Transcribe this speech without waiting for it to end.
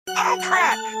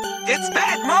bullcrap! It's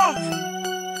BADMOVE!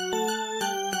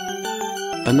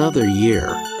 Another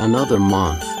year, another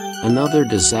month, another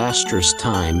disastrous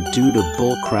time due to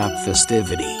bullcrap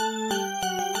festivity.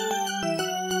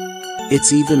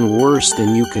 It's even worse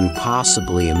than you can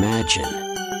possibly imagine.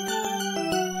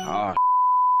 Ah,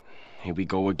 here we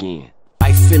go again.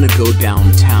 I finna go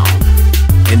downtown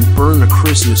and burn a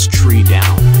Christmas tree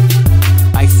down.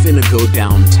 I finna go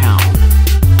downtown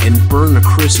and burn a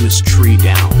Christmas tree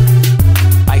down.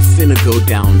 I finna go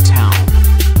downtown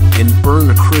and burn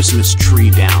a Christmas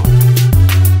tree down.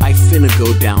 I finna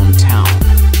go downtown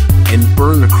and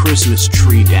burn a Christmas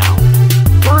tree down.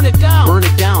 Burn it down, burn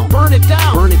it down, burn it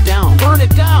down, burn it down, burn it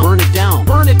down, burn it down,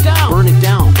 burn it down, burn it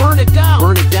down, burn it down,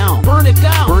 burn it down, burn it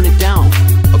down, burn it down.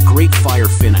 A great fire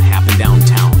finna happen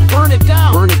downtown. Burn it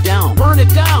down, burn it down, burn it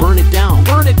down, burn it down,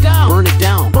 burn it down, burn it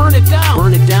down, burn it down,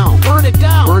 burn it down, burn it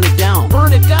down, burn it down,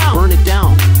 burn it down, burn it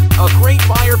down. A great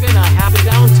fire finna happen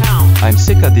downtown. I'm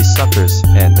sick of these suckers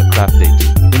and the crap they do.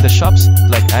 In the shops,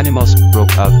 like animals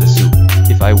broke out the zoo.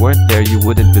 If I weren't there, you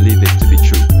wouldn't believe it to be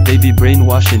true. They be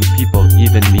brainwashing people,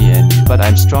 even me and you. But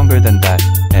I'm stronger than that,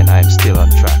 and I'm still on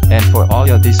track. And for all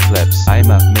of these plebs,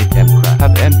 I'ma make em crack.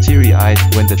 Have em teary-eyed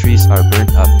when the trees are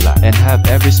burnt up black. And have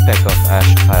every speck of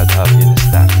ash piled up in a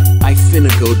stack. I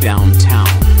finna go downtown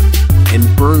and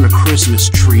burn a Christmas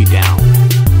tree down.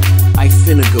 I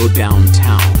finna go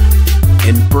downtown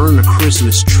and burn a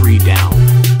Christmas tree down.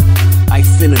 I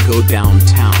finna go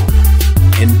downtown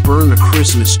and burn a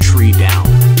Christmas tree down.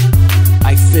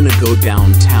 I finna go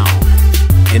downtown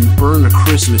and burn a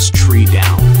Christmas tree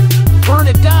down. Burn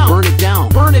it down, burn it down,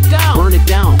 burn it down, burn it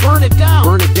down, burn it down,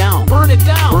 burn it down, burn it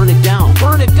down, burn it down,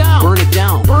 burn it down, burn it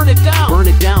down, burn it down, burn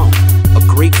it down. A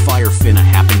great fire finna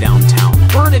happen downtown.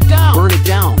 Burn it down, burn it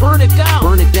down, burn it down,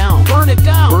 burn it down, burn it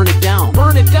down, burn it down,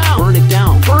 burn it down, burn it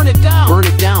down, burn it down, burn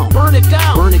it down, burn it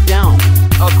down, burn it down.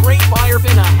 A great fire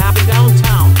finna happen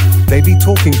downtown. They be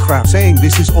talking crap saying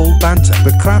this is all banter,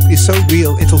 but crap is so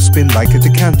real it'll spin like a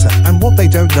decanter. And what they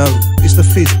don't know is the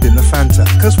fizz in the Fanta.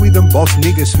 Cause we them boss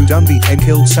niggas who done beat and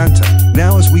killed Santa.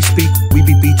 Now as we speak, we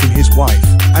be beating his wife.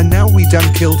 And now we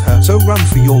done killed her, so run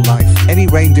for your life. Any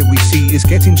reindeer we see is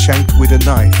getting shanked with a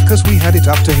knife. Cause we had it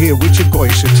up to here, which a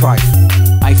goyish a trife.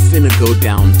 I finna go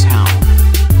downtown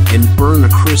and burn a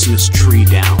Christmas tree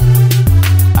down.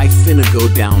 I finna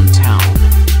go downtown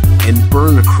and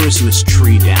burn a Christmas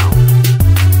tree down.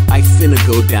 I finna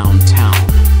go downtown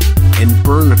and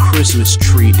burn a Christmas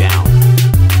tree down.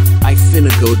 I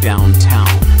finna go downtown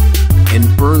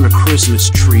and burn a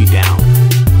Christmas tree down.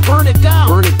 Burn it down,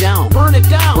 burn it down, burn it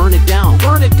down, burn it down,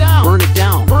 burn it down, burn it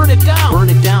down, burn it down, burn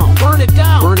it down, burn it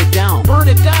down, burn it down, burn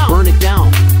it down, burn it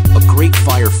down. A great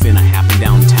fire finna happen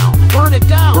downtown. Burn it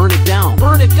down, burn it down,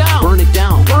 burn it down, burn it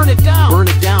down, burn it down, burn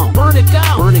it down, burn it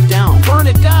down, burn it down, burn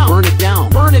it down, burn it down,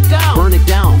 burn it down, burn it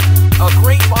down. A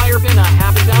great fire finna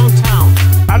happen downtown.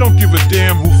 I don't give a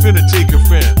damn who finna take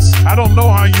offense. I don't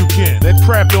know how you can. That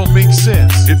crap don't make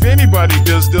sense. If anybody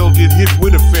does, they'll get hit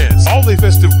with a fence. All they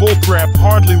festive bullcrap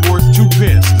hardly worth 2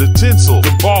 pence. The tinsel,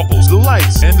 the baubles, the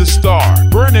lights, and the star.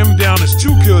 Burn them down as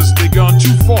two cause they gone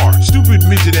too far. Stupid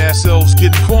midget ass elves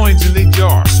getting coins in they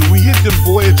jar. So we hit them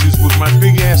voyages with my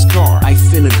big ass car. I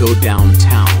finna go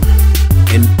downtown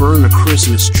and burn a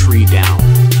Christmas tree down.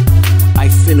 I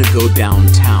finna go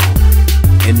downtown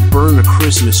and burn a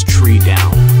Christmas tree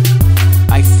down.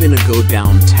 I finna go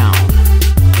downtown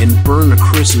and burn a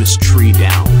Christmas tree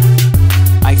down.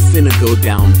 I finna go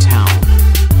downtown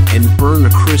and burn a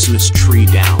Christmas tree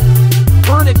down.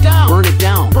 Burn it down, burn it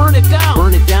down, burn it down,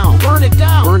 burn it down, burn it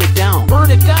down, burn it down, burn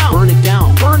it down, burn it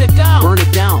down, burn it down, burn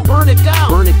it down, burn it down,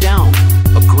 burn it down.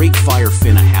 A great fire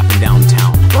finna happen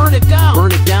downtown. Burn it down,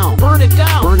 burn it down, burn it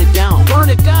down, burn it down, burn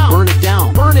it down, burn it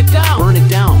down, burn it down, burn it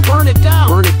down, burn it down,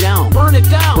 burn it down, burn it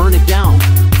down, burn it down.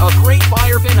 A great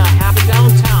fire finna happen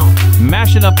downtown.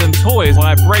 Mashing up them toys when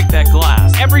I break that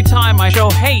glass. Every time I show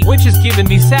hate, which is giving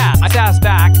me sass. I sass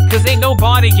back, cause ain't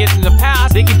nobody getting the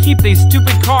pass. They can keep these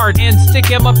stupid cards and stick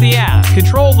them up the ass.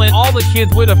 Controlling all the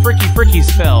kids with a fricky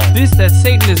spell. This that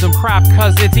Satanism crap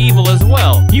cause it's evil as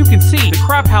well. You can see the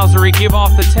crap housery give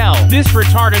off the tell. This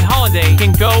retarded holiday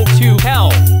can go to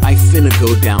hell. I finna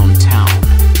go downtown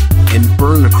and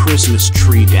burn a Christmas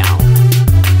tree down.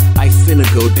 I finna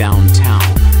go downtown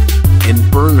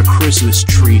and burn a Christmas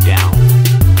tree down.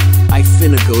 I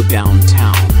finna go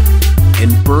downtown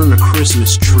and burn a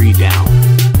Christmas tree down.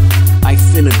 I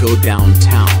finna go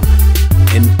downtown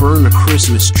and burn a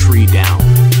Christmas tree down.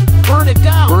 Burn it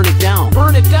down, burn it down,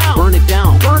 burn it down, burn it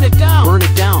down, burn it down, burn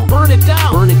it down, burn it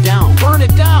down, burn it down, burn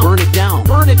it down, burn it down,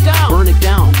 burn it down, burn it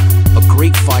down. A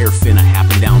great fire finna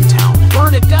happen downtown.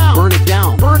 Burn it down, burn it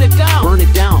down, burn it down, burn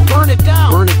it down.